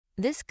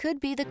This could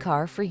be the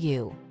car for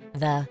you.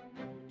 The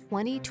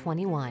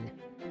 2021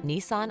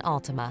 Nissan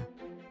Altima.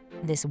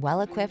 This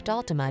well-equipped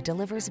Altima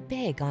delivers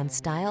big on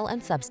style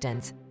and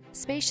substance.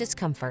 Spacious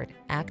comfort,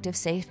 active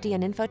safety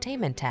and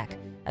infotainment tech,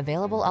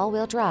 available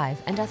all-wheel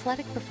drive and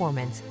athletic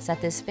performance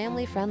set this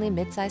family-friendly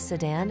midsize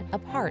sedan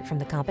apart from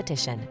the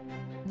competition.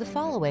 The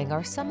following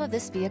are some of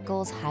this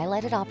vehicle's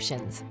highlighted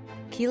options: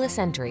 keyless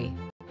entry,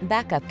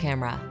 backup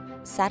camera,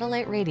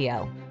 satellite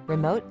radio,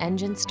 remote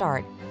engine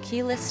start,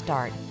 keyless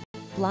start,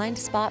 blind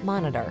spot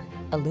monitor,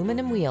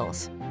 aluminum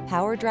wheels,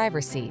 power driver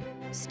seat,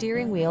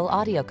 steering wheel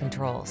audio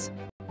controls,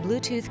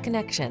 Bluetooth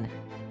connection.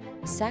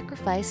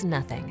 Sacrifice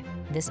nothing.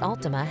 This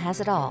Altima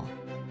has it all.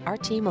 Our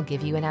team will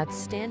give you an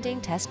outstanding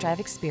test drive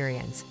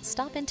experience.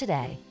 Stop in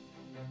today.